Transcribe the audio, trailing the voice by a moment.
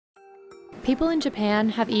People in Japan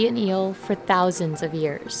have eaten eel for thousands of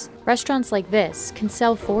years. Restaurants like this can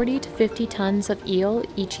sell 40 to 50 tons of eel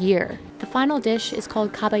each year. The final dish is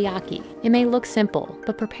called kabayaki. It may look simple,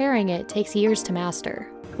 but preparing it takes years to master.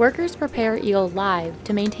 Workers prepare eel live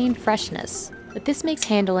to maintain freshness, but this makes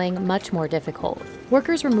handling much more difficult.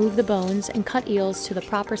 Workers remove the bones and cut eels to the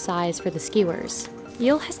proper size for the skewers.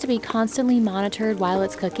 Eel has to be constantly monitored while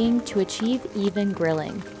it's cooking to achieve even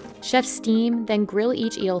grilling. Chefs steam, then grill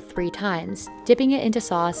each eel 3 times, dipping it into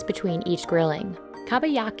sauce between each grilling.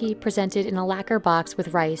 Kabayaki presented in a lacquer box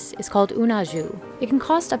with rice is called unaju. It can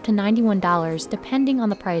cost up to $91 depending on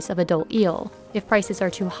the price of adult eel. If prices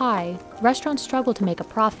are too high, restaurants struggle to make a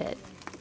profit.